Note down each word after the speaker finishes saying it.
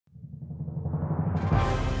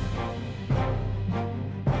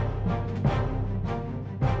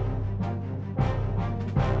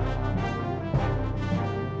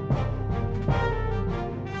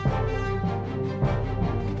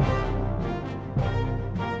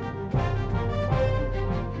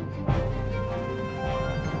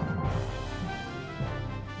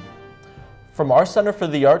From our Center for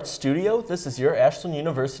the Arts studio, this is your Ashland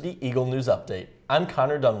University Eagle News Update. I'm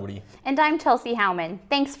Connor Dunwoodie. And I'm Chelsi Howman.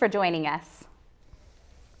 Thanks for joining us.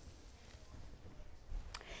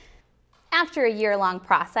 After a year-long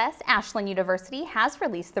process, Ashland University has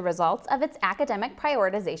released the results of its academic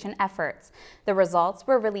prioritization efforts. The results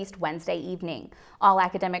were released Wednesday evening. All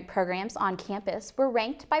academic programs on campus were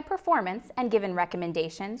ranked by performance and given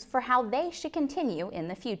recommendations for how they should continue in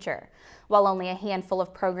the future. While only a handful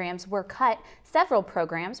of programs were cut, several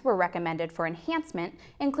programs were recommended for enhancement,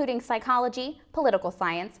 including psychology, political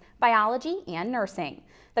science, biology, and nursing.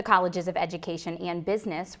 The colleges of education and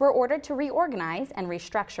business were ordered to reorganize and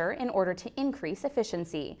restructure in order to increase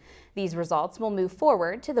efficiency. These results will move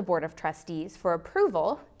forward to the Board of Trustees for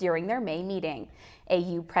approval during their May meeting.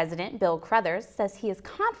 AU President Bill Crothers says he is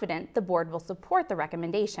confident the board will support the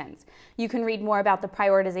recommendations. You can read more about the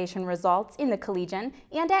prioritization results in the Collegian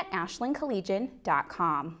and at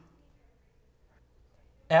ashlandcollegian.com.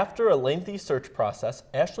 After a lengthy search process,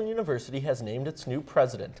 Ashland University has named its new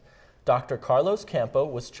president. Dr. Carlos Campo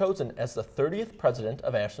was chosen as the 30th president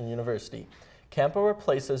of Ashland University. Campo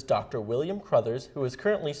replaces Dr. William Crothers, who is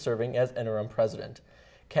currently serving as interim president.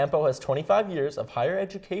 Campo has 25 years of higher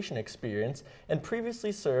education experience and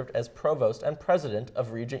previously served as provost and president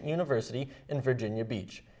of Regent University in Virginia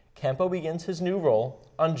Beach. Campo begins his new role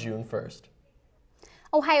on June 1st.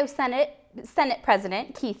 Ohio Senate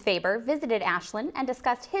President Keith Faber visited Ashland and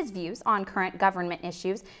discussed his views on current government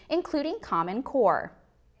issues, including Common Core.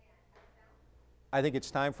 I think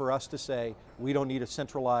it's time for us to say we don't need a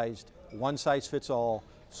centralized, one-size-fits-all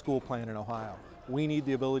school plan in Ohio. We need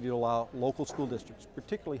the ability to allow local school districts,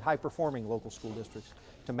 particularly high-performing local school districts,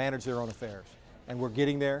 to manage their own affairs. And we're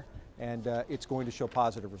getting there, and it's going to show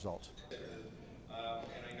positive results.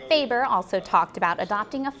 Faber also talked about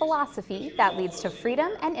adopting a philosophy that leads to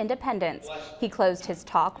freedom and independence. He closed his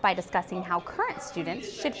talk by discussing how current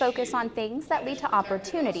students should focus on things that lead to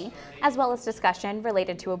opportunity, as well as discussion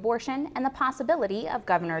related to abortion and the possibility of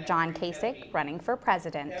Governor John Kasich running for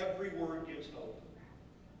president.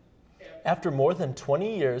 After more than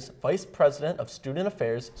 20 years, Vice President of Student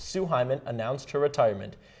Affairs Sue Howman announced her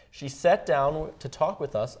retirement. She sat down to talk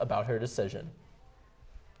with us about her decision.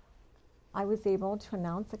 I was able to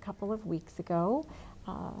announce a couple of weeks ago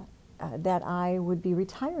that I would be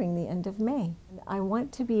retiring the end of May. I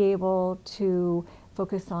want to be able to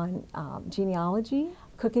focus on genealogy,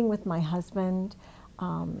 cooking with my husband,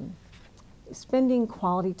 spending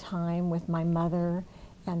quality time with my mother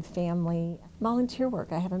and family. Volunteer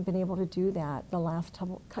work, I haven't been able to do that the last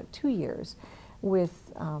 2 years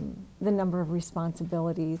with the number of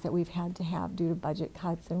responsibilities that we've had to have due to budget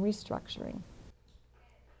cuts and restructuring.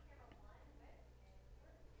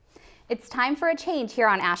 It's time for a change here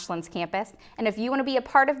on Ashland's campus, and if you want to be a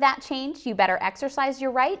part of that change, you better exercise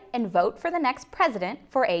your right and vote for the next president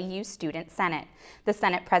for AU Student Senate. The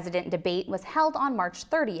Senate President debate was held on March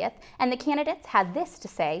 30th, and the candidates had this to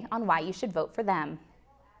say on why you should vote for them.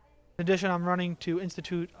 In addition, I'm running to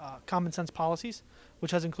institute common sense policies,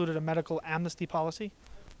 which has included a medical amnesty policy,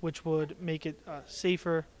 which would make it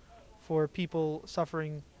safer for people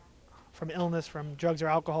suffering from illness, from drugs or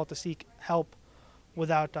alcohol, to seek help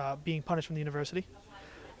without being punished from the university.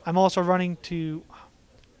 I'm also running to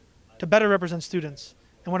better represent students.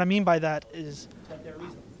 And what I mean by that is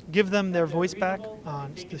give them their voice back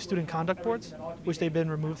on the student conduct boards, which they've been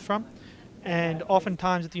removed from. And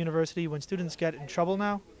oftentimes at the university, when students get in trouble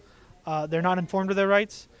now, they're not informed of their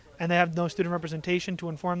rights, and they have no student representation to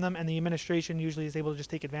inform them, and the administration usually is able to just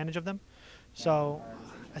take advantage of them. So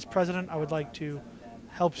as president, I would like to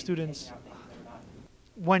help students,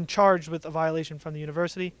 when charged with a violation from the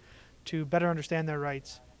university, to better understand their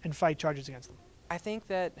rights and fight charges against them. I think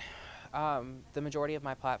that the majority of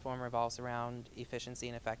my platform revolves around efficiency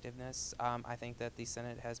and effectiveness. I think that the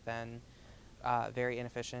Senate has been very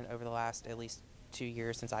inefficient over the last at least 2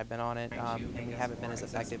 years since I've been on it, and we haven't been as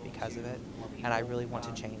effective because of it, and I really want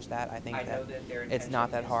to change that. I think that it's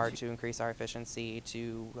not that hard to increase our efficiency,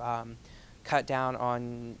 to cut down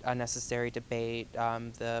on unnecessary debate,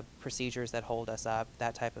 the procedures that hold us up,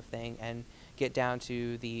 that type of thing, and get down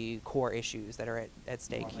to the core issues that are at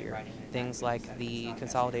stake here. Things like the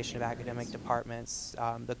consolidation of academic departments,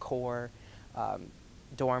 the core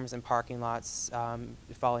dorms and parking lots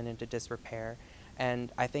falling into disrepair.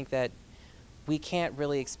 And I think that we can't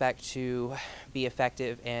really expect to be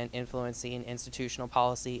effective in influencing institutional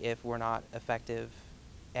policy if we're not effective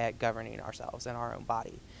at governing ourselves and our own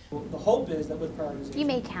body. The hope is that with prioritization... You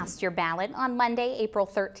may cast your ballot on Monday, April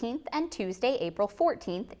 13th and Tuesday, April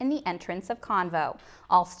 14th in the entrance of Convo.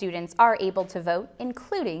 All students are able to vote,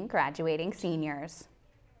 including graduating seniors.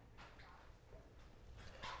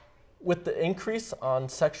 With the increase on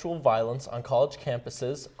sexual violence on college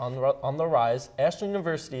campuses on the rise, Ashland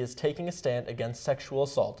University is taking a stand against sexual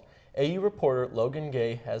assault. AU reporter Logan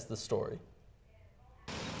Gay has the story.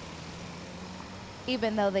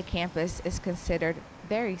 Even though the campus is considered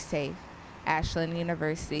very safe, Ashland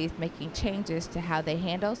University is making changes to how they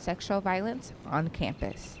handle sexual violence on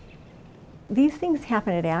campus. These things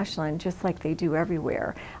happen at Ashland just like they do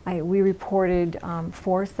everywhere. We reported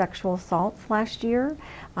 4 sexual assaults last year.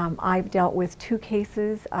 I've dealt with 2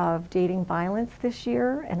 cases of dating violence this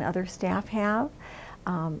year, and other staff have.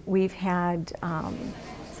 We've had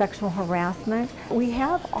sexual harassment. We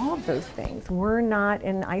have all of those things. We're not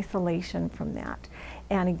in isolation from that.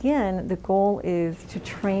 And again, the goal is to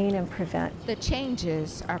train and prevent. The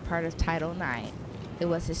changes are part of Title IX. It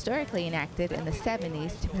was historically enacted in the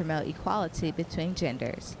 70s to promote equality between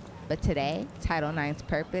genders. But today, Title IX's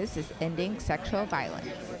purpose is ending sexual violence.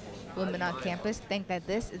 Women on campus think that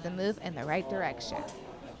this is a move in the right direction.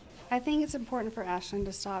 I think it's important for Ashland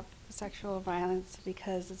to stop sexual violence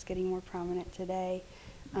because it's getting more prominent today.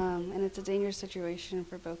 And it's a dangerous situation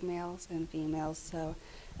for both males and females. So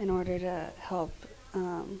in order to help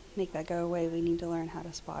make that go away, we need to learn how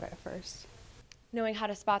to spot it first. Knowing how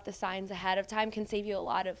to spot the signs ahead of time can save you a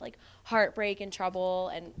lot of heartbreak and trouble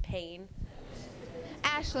and pain.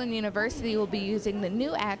 Ashland University will be using the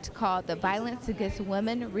new act called the Violence Against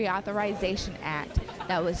Women Reauthorization Act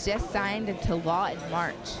that was just signed into law in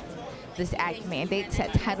March. This act mandates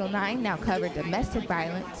that Title IX now cover domestic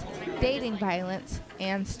violence, dating violence,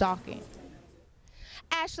 and stalking.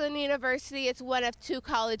 Ashland University is one of 2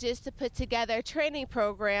 colleges to put together a training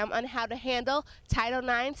program on how to handle Title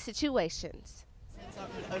IX situations.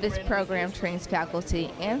 This program trains faculty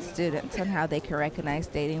and students on how they can recognize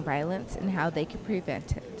dating violence and how they can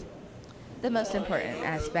prevent it. The most important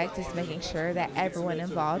aspect is making sure that everyone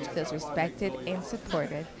involved feels respected and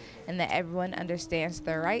supported, and that everyone understands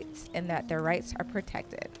their rights and that their rights are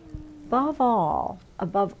protected. Above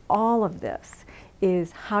all of this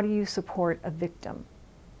is, how do you support a victim?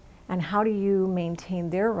 And how do you maintain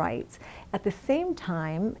their rights? At the same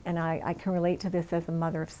time, and I can relate to this as a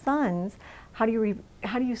mother of sons, how do you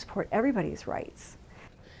support everybody's rights?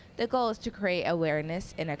 The goal is to create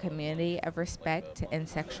awareness in a community of respect to end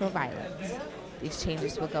sexual violence. These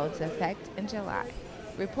changes will go into effect in July.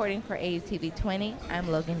 Reporting for AUTV 20, I'm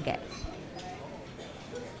Logan Gay.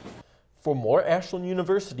 For more Ashland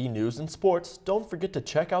University news and sports, don't forget to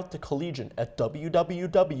check out the Collegian at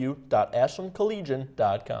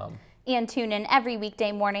www.ashlandcollegian.com. And tune in every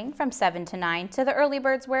weekday morning from 7 to 9 to the Early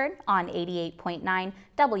Birds Word on 88.9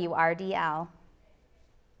 WRDL.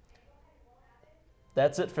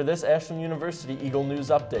 That's it for this Ashland University Eagle News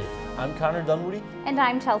Update. I'm Connor Dunwoodie. And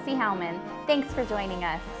I'm Chelsi Howman. Thanks for joining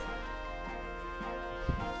us.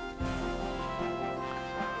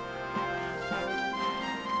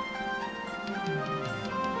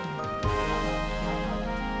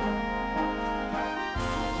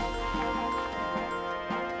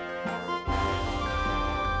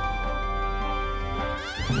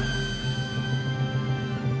 Thank you.